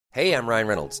Hey, I'm Ryan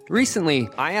Reynolds. Recently,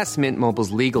 I asked Mint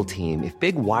Mobile's legal team if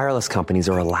big wireless companies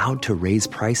are allowed to raise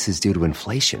prices due to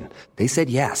inflation. They said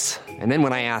yes. And then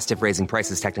when I asked if raising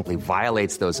prices technically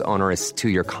violates those onerous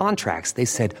two-year contracts, they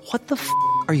said, "What the f***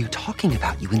 are you talking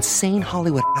about, you insane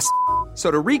Hollywood ass?" So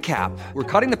to recap, we're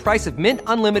cutting the price of Mint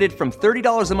Unlimited from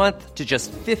 $30 a month to just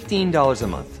 $15 a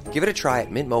month. Give it a try at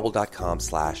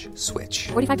mintmobile.com/switch.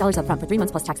 $45 up front for 3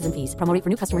 months plus taxes and fees. Promo rate for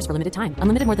new customers for limited time.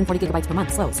 Unlimited more than 40 gigabytes per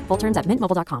month. Slows full terms at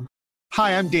mintmobile.com.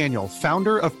 Hi, I'm Daniel,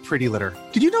 founder of Pretty Litter.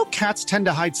 Did you know cats tend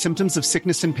to hide symptoms of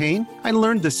sickness and pain? I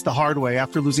learned this the hard way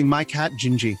after losing my cat,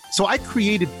 Gingy. So I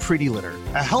created Pretty Litter,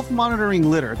 a health monitoring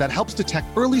litter that helps detect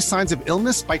early signs of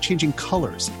illness by changing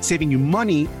colors, saving you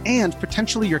money and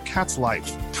potentially your cat's life.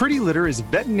 Pretty Litter is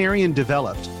veterinarian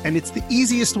developed, and it's the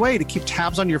easiest way to keep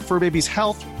tabs on your fur baby's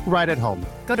health right at home.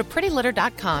 Go to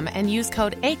prettylitter.com and use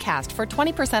code ACAST for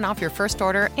 20% off your first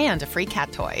order and a free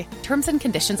cat toy. Terms and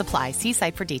conditions apply. See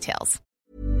site for details.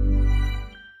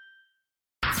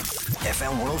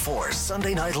 FM 104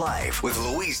 Sunday Night Live with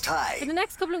Louise Ty. For the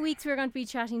next couple of weeks, we're going to be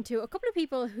chatting to a couple of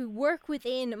people who work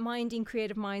within Minding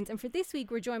Creative Minds. And for this week,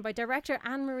 we're joined by director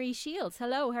Anne-Marie Shields.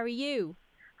 Hello, how are you?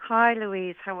 Hi,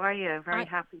 Louise. How are you? Very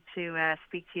happy to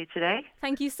speak to you today.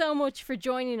 Thank you so much for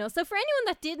joining us. So for anyone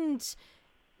that didn't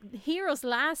hear us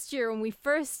last year when we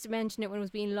first mentioned it when it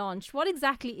was being launched, what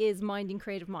exactly is Minding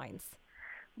Creative Minds?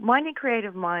 Minding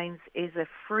Creative Minds is a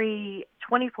free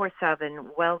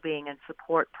 24/7 well-being and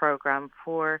support program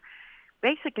for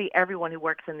basically everyone who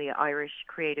works in the Irish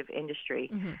creative industry.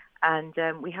 Mm-hmm.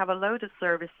 And we have a load of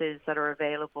services that are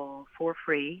available for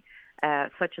free,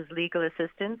 such as legal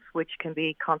assistance, which can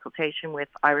be consultation with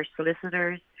Irish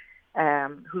solicitors,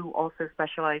 who also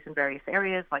specialize in various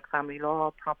areas like family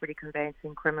law, property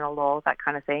conveyancing, criminal law, that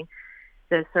kind of thing.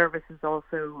 The services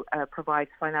also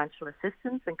provides financial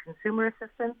assistance and consumer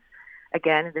assistance.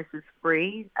 Again, this is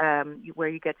free, where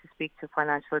you get to speak to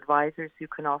financial advisors who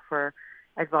can offer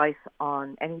advice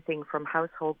on anything from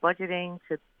household budgeting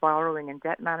to borrowing and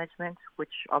debt management,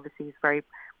 which obviously is very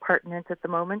pertinent at the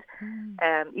moment,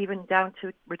 even down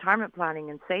to retirement planning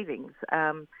and savings.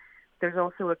 There's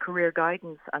also a career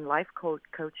guidance and life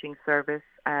coaching service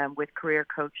with career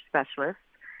coach specialists.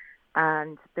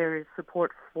 And there is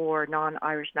support for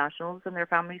non-Irish nationals and their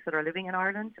families that are living in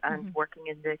Ireland and working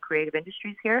in the creative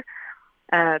industries here.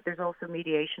 There's also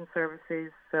mediation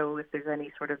services. So if there's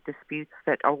any sort of disputes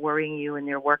that are worrying you in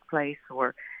your workplace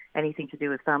or anything to do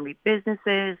with family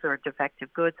businesses or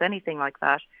defective goods, anything like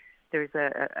that, there's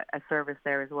a service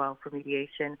there as well for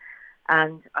mediation.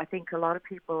 And I think a lot of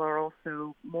people are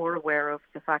also more aware of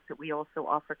the fact that we also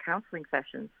offer counselling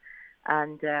sessions.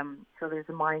 And so there's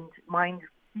a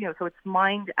so it's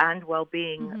mind and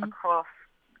well-being across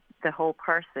the whole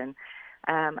person.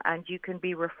 And you can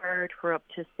be referred for up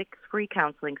to 6 free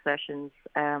counselling sessions.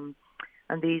 And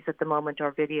these at the moment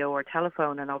are video or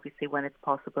telephone. And obviously when it's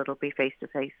possible, it'll be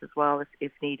face-to-face as well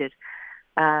if needed.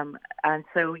 And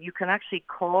so you can actually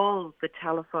call the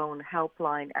telephone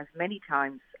helpline as many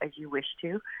times as you wish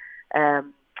to.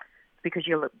 Because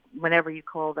whenever you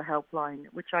call the helpline,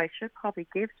 which I should probably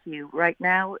give to you right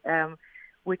now,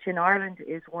 which in Ireland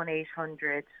is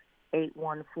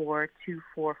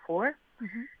 1-800-814-244.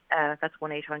 That's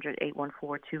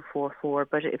 1-800-814-244.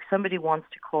 But if somebody wants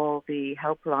to call the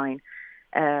helpline,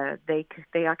 they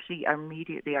actually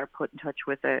immediately are put in touch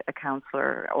with a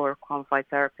counsellor or a qualified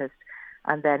therapist.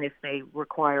 And then if they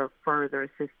require further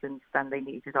assistance than they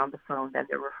needed on the phone, then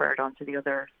they're referred on to the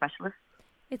other specialists.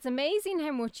 It's amazing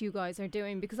how much you guys are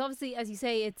doing because obviously, as you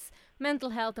say, it's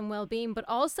mental health and well-being, but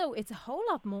also it's a whole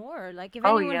lot more. Like if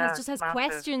anyone has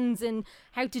questions in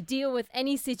how to deal with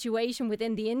any situation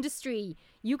within the industry,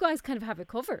 you guys kind of have it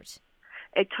covered.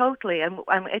 Totally. And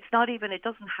it's not even, it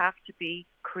doesn't have to be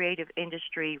creative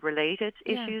industry related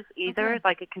issues either. Okay.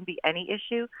 Like it can be any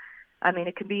issue. I mean,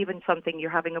 it can be even something you're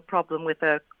having a problem with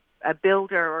a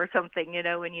builder or something,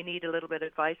 and you need a little bit of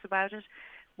advice about it.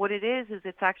 What it is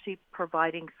it's actually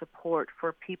providing support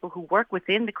for people who work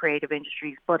within the creative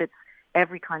industries, but it's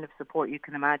every kind of support you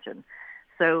can imagine.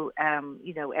 So,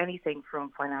 anything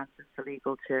from finances to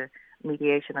legal to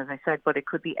mediation, as I said, but it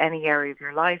could be any area of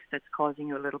your life that's causing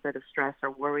you a little bit of stress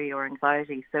or worry or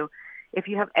anxiety. So if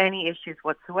you have any issues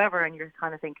whatsoever and you're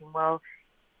kind of thinking, well,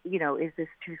 is this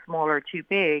too small or too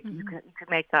big? You can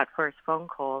make that first phone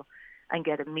call and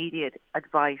get immediate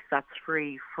advice that's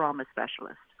free from a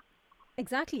specialist.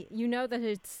 Exactly. You know that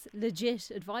it's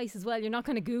legit advice as well. You're not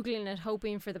kind of Googling it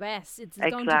hoping for the best. It's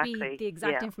going to be the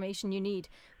exact information you need,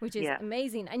 which is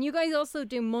amazing. And you guys also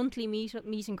do monthly meet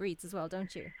and greets as well,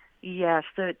 don't you? Yes,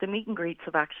 the meet and greets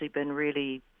have actually been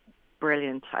really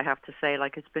brilliant, I have to say.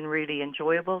 Like, it's been really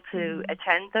enjoyable to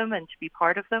attend them and to be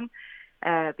part of them.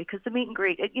 Because the meet and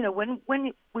greet,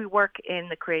 when we work in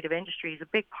the creative industries, a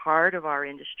big part of our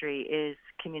industry is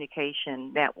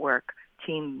communication, network,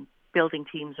 building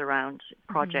teams around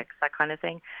projects, that kind of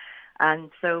thing. And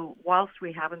so whilst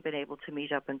we haven't been able to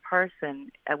meet up in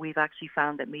person, we've actually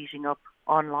found that meeting up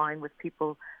online with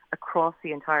people across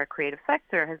the entire creative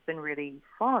sector has been really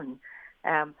fun.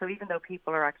 So even though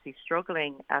people are actually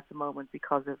struggling at the moment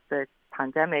because of the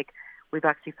pandemic, we've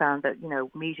actually found that,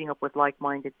 meeting up with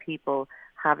like-minded people,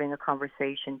 having a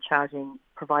conversation, chatting,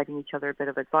 providing each other a bit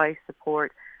of advice,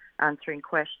 support, answering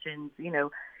questions,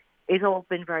 it's all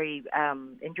been very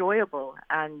enjoyable.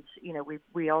 And,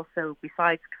 we also,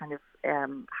 besides kind of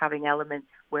having elements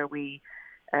where we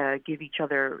give each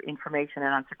other information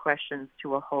and answer questions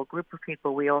to a whole group of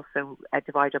people, we also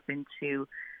divide up into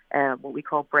what we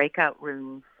call breakout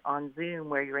rooms on Zoom,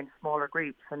 where you're in smaller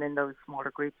groups. And in those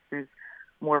smaller groups, there's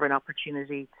more of an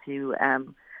opportunity to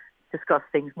discuss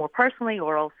things more personally,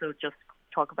 or also just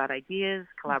talk about ideas,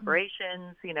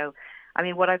 collaborations.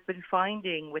 What I've been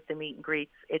finding with the meet and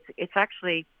greets, it's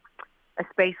actually a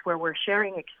space where we're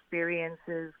sharing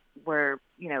experiences, we're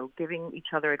giving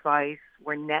each other advice,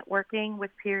 we're networking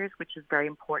with peers, which is very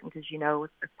important, as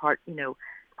part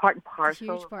and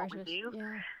parcel of what we do.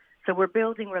 Yeah. So we're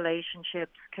building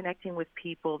relationships, connecting with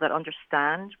people that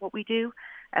understand what we do.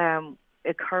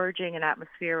 Encouraging an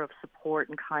atmosphere of support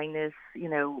and kindness.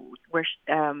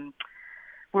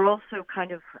 We're also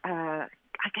kind of,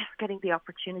 getting the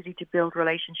opportunity to build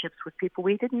relationships with people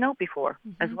we didn't know before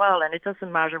as well. And it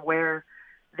doesn't matter where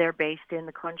they're based in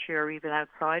the country or even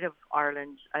outside of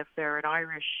Ireland. If they're an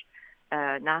Irish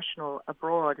national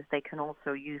abroad, they can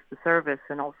also use the service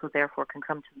and also therefore can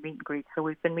come to the meet and greet. So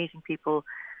we've been meeting people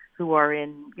who are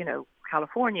in,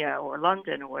 California or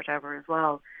London or whatever as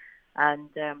well. And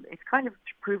it's kind of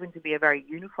proven to be a very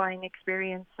unifying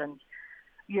experience. And,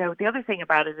 the other thing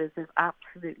about it is there's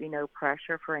absolutely no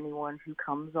pressure for anyone who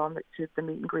comes on to the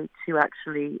meet and greet to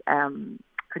actually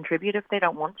contribute if they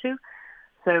don't want to.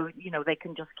 So, they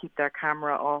can just keep their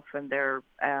camera off and their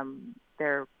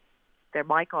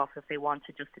mic off if they want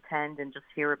to just attend and just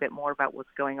hear a bit more about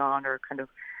what's going on, or kind of,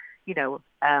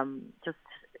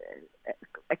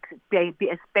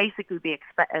 basically be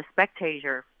a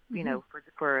spectator,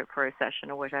 for a session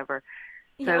or whatever.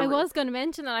 Yeah, I was going to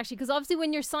mention that actually, because obviously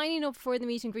when you're signing up for the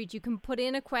meet and greet, you can put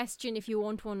in a question if you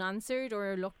want one answered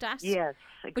or looked at. Yes,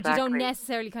 exactly. But you don't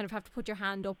necessarily kind of have to put your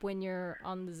hand up when you're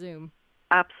on the Zoom.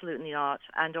 Absolutely not.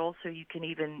 And also you can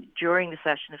even, during the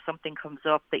session, if something comes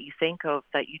up that you think of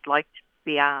that you'd like to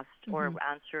be asked or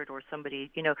answered, or somebody,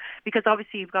 because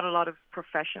obviously you've got a lot of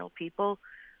professional people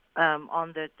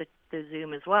on the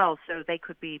Zoom as well. So they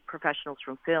could be professionals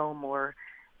from film or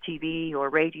TV or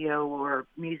radio or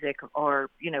music,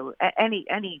 or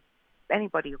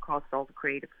anybody across all the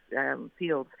creative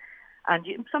fields. And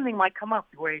something might come up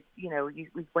where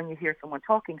when you hear someone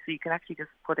talking, so you can actually just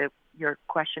put your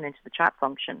question into the chat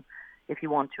function if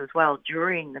you want to as well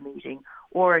during the meeting,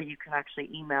 or you can actually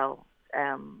email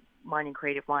Mining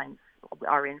Creative Minds,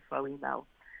 our info email,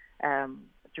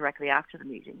 directly after the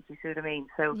meeting. Do you see what I mean?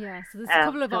 So yeah, so there's a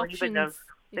couple of options.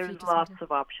 There's lots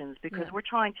of options, because we're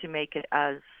trying to make it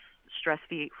as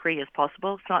stress-free as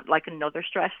possible. It's not like another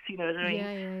stress, you know what I mean?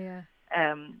 Yeah.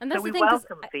 And that's so we the thing,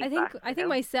 welcome feedback. I think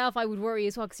myself, I would worry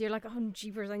as well, because you're like, oh,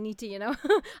 jeepers, I need to,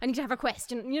 I need to have a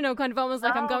question, kind of almost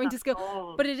like I'm going to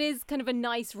school. But it is kind of a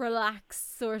nice,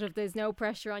 relaxed sort of, there's no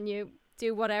pressure on you,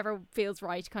 do whatever feels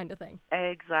right kind of thing.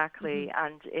 Exactly.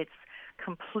 And it's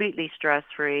completely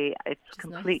stress-free. It's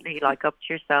completely like up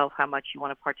to yourself how much you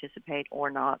want to participate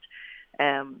or not.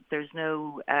 There's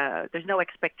no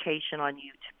expectation on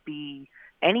you to be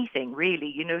anything,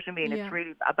 really. You know what I mean? Yeah. It's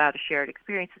really about a shared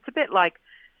experience. It's a bit like,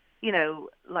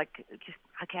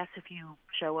 I guess if you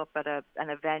show up at an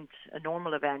event, a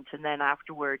normal event, and then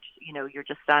afterwards, you're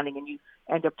just standing and you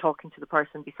end up talking to the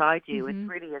person beside you. It's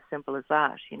really as simple as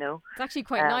that, It's actually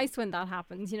quite nice when that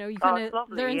happens, you kind of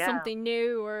learn something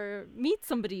new or meet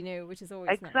somebody new, which is always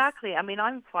exactly. nice. I mean,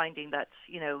 I'm finding that,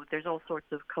 there's all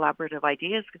sorts of collaborative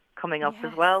ideas coming up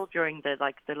as well during the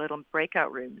little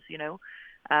breakout rooms,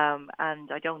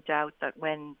 and I don't doubt that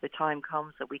when the time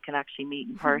comes that we can actually meet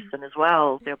in person as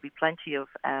well, there'll be plenty of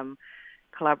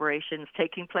collaborations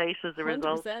taking place as a 100%.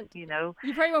 Result. You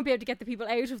probably won't be able to get the people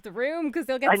out of the room because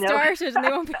they'll get started and they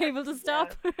won't be able to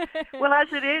stop. Well, as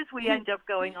it is, we end up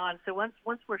going on. So once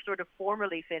we're sort of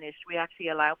formally finished, we actually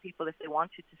allow people, if they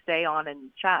wanted, to stay on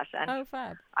and chat. And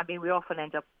fab. I mean, we often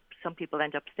some people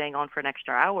end up staying on for an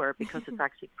extra hour because it's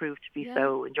actually proved to be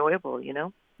so enjoyable,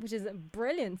 which is a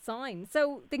brilliant sign.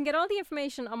 So they can get all the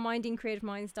information on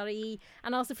mindingcreativeminds.ie,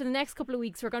 and also for the next couple of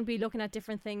weeks we're going to be looking at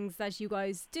different things that you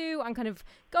guys do and kind of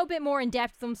go a bit more in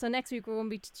depth with them. So next week we're going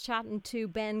to be chatting to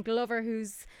Ben Glover,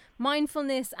 who's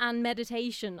mindfulness and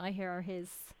meditation, I hear, are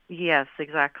his. Yes,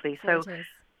 exactly. So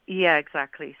yeah,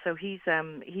 exactly. So he's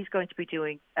going to be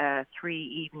doing 3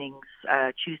 evenings,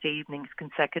 Tuesday evenings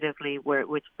consecutively, where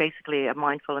it's basically a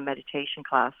mindful and meditation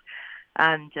class.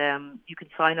 And you can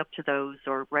sign up to those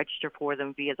or register for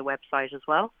them via the website as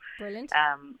well. Brilliant.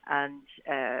 And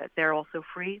they're also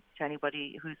free to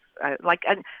anybody who's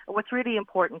and what's really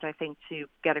important, I think, to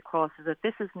get across is that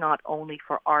this is not only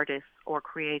for artists or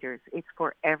creators. It's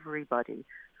for everybody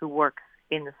who works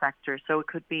in the sector. So it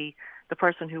could be the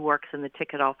person who works in the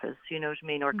ticket office, you know what I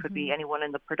mean? Or it could be anyone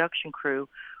in the production crew,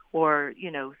 or, you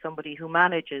know, somebody who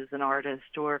manages an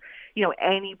artist, or, you know,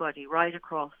 anybody right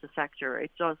across the sector.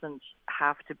 It doesn't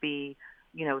have to be,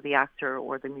 you know, the actor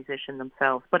or the musician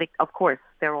themselves. But of course,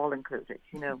 they're all included,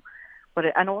 you know. But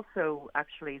and also,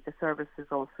 actually, the service is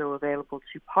also available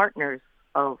to partners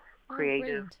of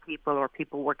creative people or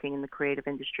people working in the creative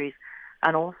industries,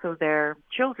 and also their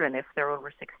children if they're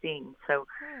over 16. So,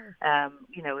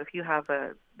 you know, if you have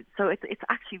so it's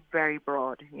actually very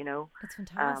broad, you know. It's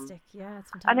fantastic. Yeah,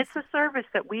 it's fantastic. And it's a service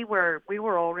that we were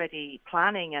already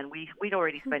planning, and we'd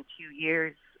already spent 2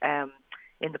 years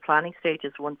in the planning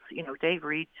stages. Once, you know, Dave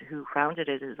Reed, who founded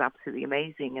it, is absolutely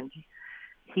amazing, and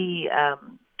he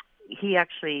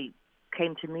actually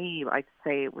came to me, I'd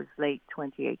say it was late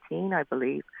 2018, I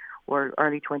believe, or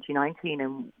early 2019,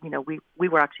 and you know, we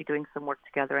were actually doing some work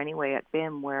together anyway at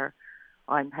BIM, where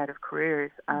I'm head of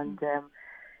careers, and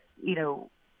you know,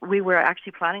 we were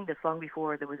actually planning this long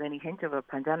before there was any hint of a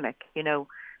pandemic, you know,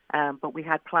 but we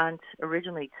had planned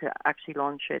originally to actually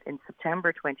launch it in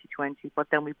September 2020, but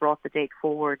then we brought the date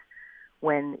forward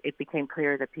when it became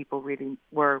clear that people really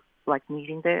were like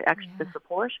needing the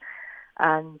support,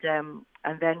 and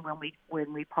then when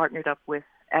we partnered up with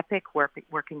Epic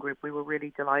Working Group, we were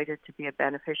really delighted to be a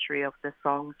beneficiary of the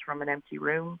Songs from an Empty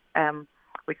Room,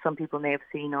 which some people may have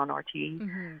seen on RTE.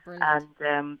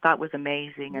 And that was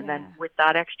amazing. And then with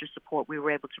that extra support, we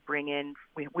were able to bring in,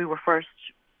 we were first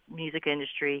music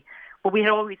industry, but we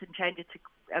had always intended to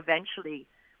eventually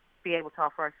be able to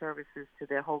offer our services to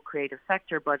the whole creative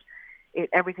sector, but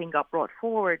everything got brought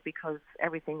forward because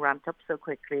everything ramped up so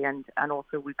quickly, and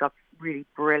also we got really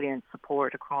brilliant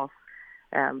support across.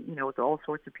 You know, all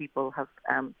sorts of people have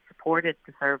supported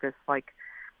the service, like,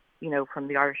 you know, from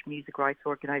the Irish Music Rights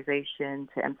Organisation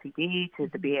to MCD to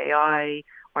the BAI,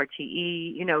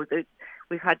 RTE. You know,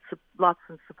 we've had lots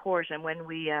of support. And when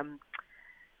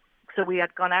so we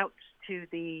had gone out to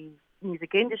the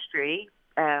music industry,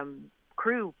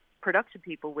 crew, production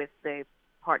people with the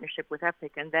partnership with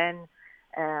Epic, and then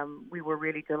we were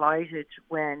really delighted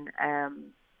when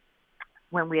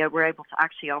we were able to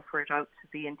actually offer it out to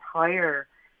the entire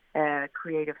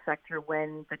creative sector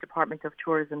when the Department of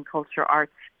Tourism, Culture,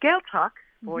 Arts, Gaeltacht,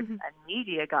 Sports and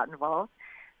Media got involved.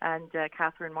 And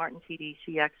Catherine Martin, TD,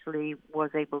 she actually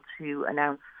was able to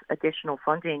announce additional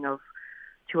funding of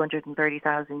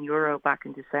 €230,000 back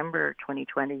in December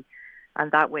 2020.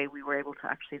 And that way we were able to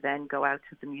actually then go out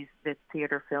to the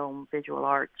theatre, film, visual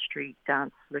art, street,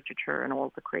 dance, literature, and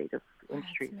all the creative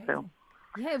industries. So.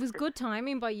 Yeah, it was good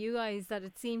timing by you guys that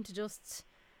it seemed to just,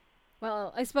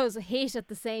 well, I suppose hit at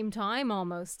the same time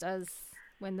almost as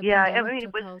when the pandemic I mean,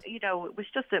 took hold. You know, it was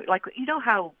just like, you know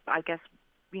how, I guess,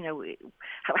 you know,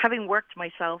 having worked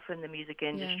myself in the music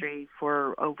industry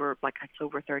for over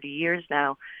 30 years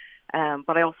now,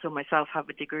 but I also myself have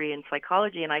a degree in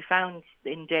psychology, and I found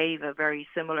in Dave a very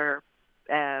similar,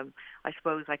 I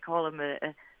suppose I call him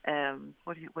like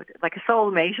a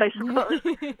soulmate, I suppose,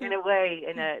 in a way,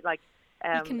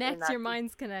 you connect, your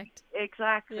minds connect.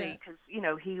 Exactly, because, you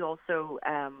know, he also,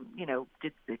 you know,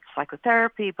 did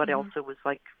psychotherapy, but also was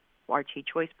like RT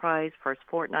Choice Prize, First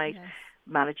Fortnight,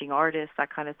 managing artists,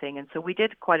 that kind of thing. And so we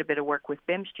did quite a bit of work with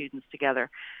BIM students together.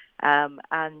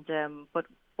 But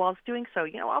whilst doing so,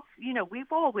 you know,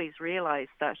 we've always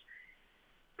realized that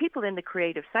people in the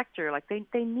creative sector, like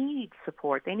they need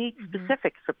support. They need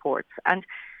specific supports. And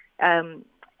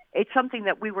it's something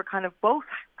that we were kind of both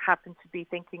happened to be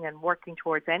thinking and working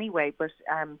towards anyway. But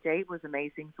Dave was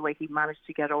amazing the way he managed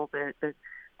to get all the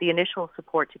initial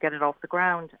support to get it off the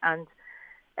ground. And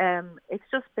it's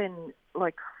just been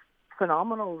like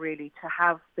phenomenal, really, to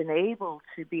have been able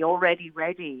to be already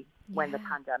ready when the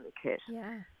pandemic hit.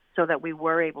 So that we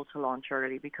were able to launch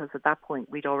early, because at that point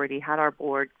we'd already had our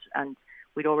boards and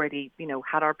we'd already,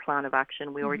 had our plan of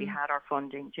action. We already had our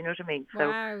funding. Do you know what I mean?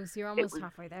 Wow, so you're almost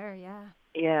halfway there, yeah.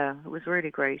 Yeah, it was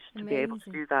really great to be able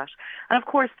to do that. And of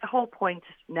course, the whole point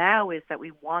now is that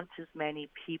we want as many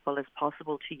people as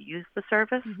possible to use the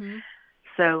service.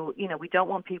 So, we don't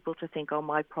want people to think, oh,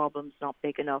 my problem's not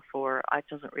big enough, or it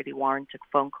doesn't really warrant a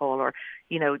phone call, or,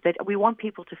 that we want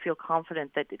people to feel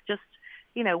confident that it just,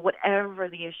 whatever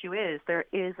the issue is, there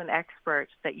is an expert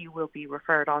that you will be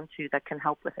referred on to that can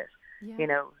help with it,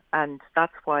 and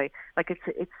that's why,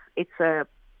 it's a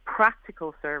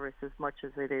practical service as much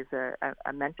as it is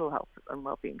a mental health and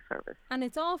well-being service. And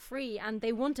it's all free, and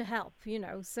they want to help,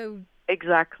 so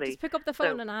exactly. Just pick up the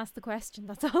phone and ask the question.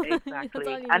 That's all. Exactly. That's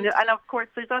all and of course,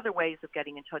 there's other ways of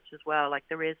getting in touch as well. Like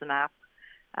there is an app,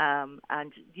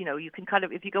 and you can kind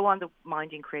of, if you go on the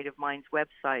Minding Creative Minds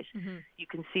website, you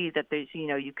can see that there's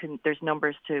there's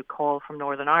numbers to call from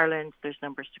Northern Ireland. There's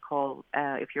numbers to call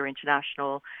if you're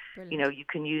international. Brilliant. You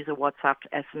can use a WhatsApp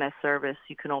SMS service.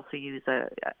 You can also use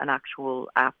an actual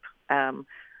app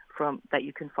from that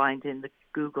you can find in the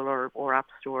Google or App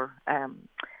Store.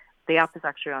 The app is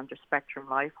actually under Spectrum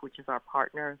Life, which is our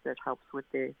partner that helps with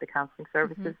the counselling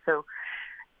services. So,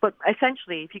 but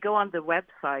essentially, if you go on the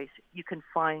website, you can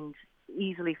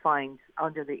easily find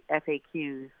under the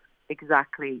FAQs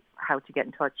exactly how to get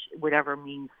in touch, whatever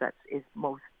means that is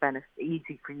most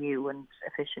easy for you and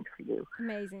efficient for you.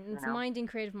 Amazing. It's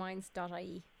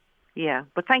mindingcreativeminds.ie. Yeah,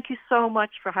 but thank you so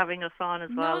much for having us on as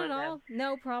well. Not at all.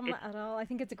 No problem at all. I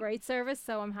think it's a great service,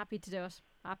 so I'm happy to do it.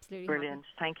 Absolutely. Brilliant.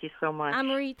 Thank you so much.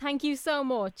 Anne-Marie, thank you so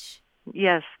much.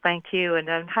 Yes, thank you. And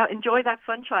enjoy that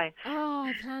sunshine. Oh,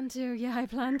 I plan to. Yeah, I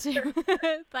plan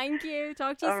to. Thank you.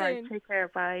 Talk to you soon. All right, take care.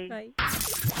 Bye. Bye.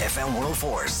 FM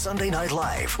 104 Sunday Night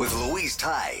Live with Louise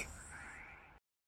Ty.